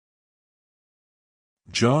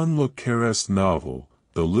John le Carré's novel,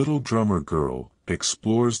 The Little Drummer Girl,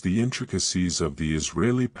 explores the intricacies of the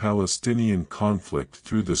Israeli-Palestinian conflict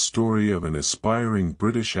through the story of an aspiring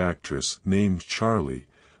British actress named Charlie,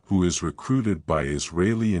 who is recruited by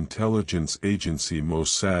Israeli intelligence agency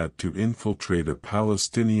Mossad to infiltrate a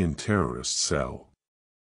Palestinian terrorist cell.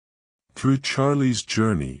 Through Charlie's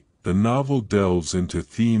journey, the novel delves into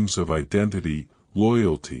themes of identity,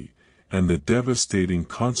 loyalty, and the devastating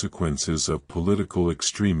consequences of political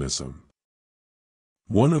extremism.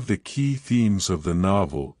 One of the key themes of the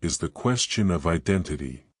novel is the question of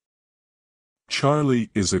identity. Charlie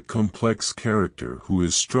is a complex character who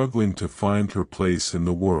is struggling to find her place in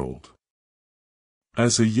the world.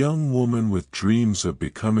 As a young woman with dreams of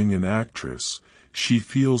becoming an actress, she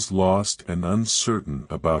feels lost and uncertain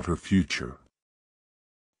about her future.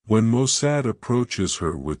 When Mossad approaches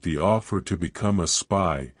her with the offer to become a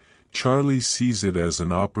spy, Charlie sees it as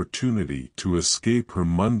an opportunity to escape her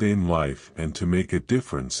mundane life and to make a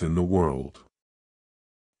difference in the world.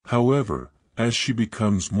 However, as she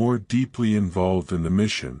becomes more deeply involved in the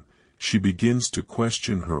mission, she begins to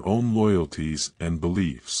question her own loyalties and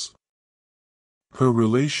beliefs. Her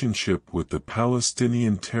relationship with the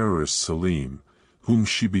Palestinian terrorist Salim, whom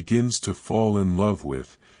she begins to fall in love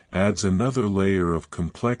with, adds another layer of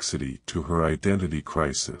complexity to her identity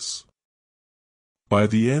crisis. By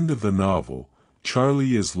the end of the novel,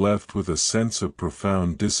 Charlie is left with a sense of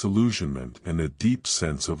profound disillusionment and a deep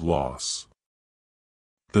sense of loss.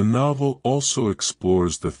 The novel also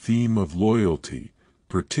explores the theme of loyalty,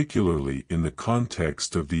 particularly in the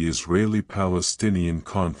context of the Israeli-Palestinian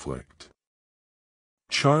conflict.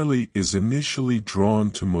 Charlie is initially drawn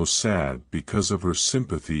to Mossad because of her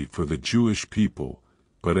sympathy for the Jewish people,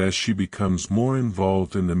 but as she becomes more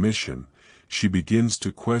involved in the mission, she begins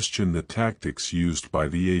to question the tactics used by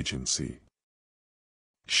the agency.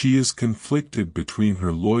 She is conflicted between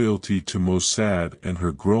her loyalty to Mossad and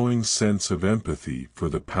her growing sense of empathy for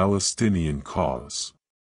the Palestinian cause.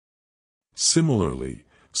 Similarly,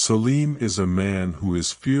 Salim is a man who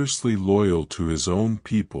is fiercely loyal to his own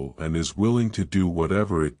people and is willing to do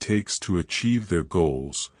whatever it takes to achieve their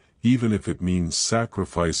goals, even if it means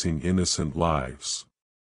sacrificing innocent lives.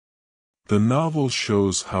 The novel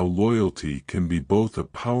shows how loyalty can be both a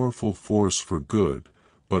powerful force for good,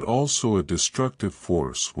 but also a destructive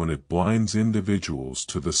force when it blinds individuals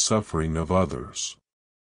to the suffering of others.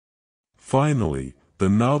 Finally, the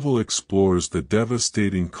novel explores the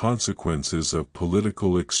devastating consequences of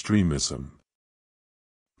political extremism.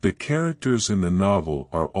 The characters in the novel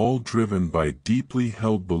are all driven by deeply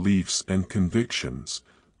held beliefs and convictions,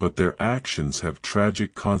 but their actions have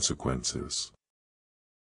tragic consequences.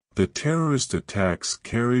 The terrorist attacks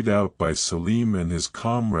carried out by Salim and his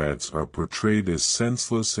comrades are portrayed as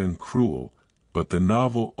senseless and cruel, but the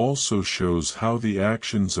novel also shows how the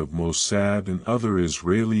actions of Mossad and other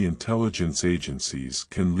Israeli intelligence agencies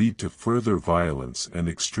can lead to further violence and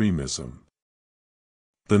extremism.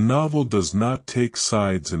 The novel does not take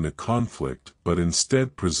sides in the conflict but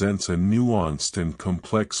instead presents a nuanced and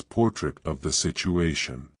complex portrait of the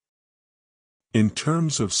situation. In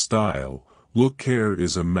terms of style, Le Carré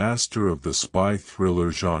is a master of the spy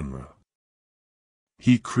thriller genre.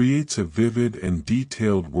 He creates a vivid and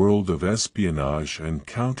detailed world of espionage and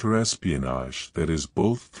counter-espionage that is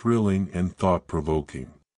both thrilling and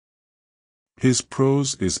thought-provoking. His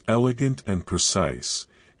prose is elegant and precise,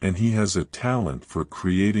 and he has a talent for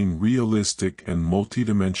creating realistic and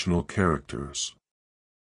multidimensional characters.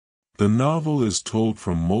 The novel is told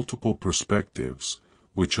from multiple perspectives,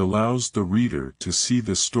 which allows the reader to see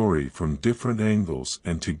the story from different angles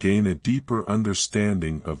and to gain a deeper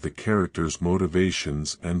understanding of the characters'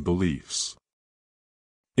 motivations and beliefs.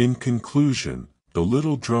 In conclusion, The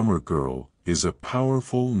Little Drummer Girl is a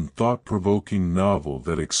powerful and thought-provoking novel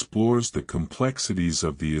that explores the complexities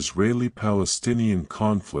of the Israeli-Palestinian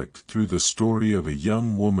conflict through the story of a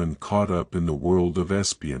young woman caught up in the world of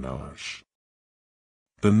espionage.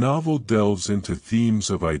 The novel delves into themes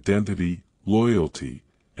of identity, loyalty,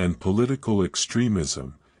 and political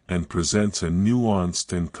extremism, and presents a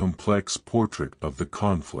nuanced and complex portrait of the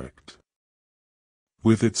conflict.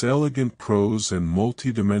 With its elegant prose and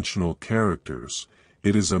multidimensional characters,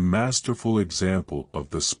 it is a masterful example of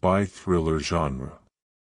the spy thriller genre.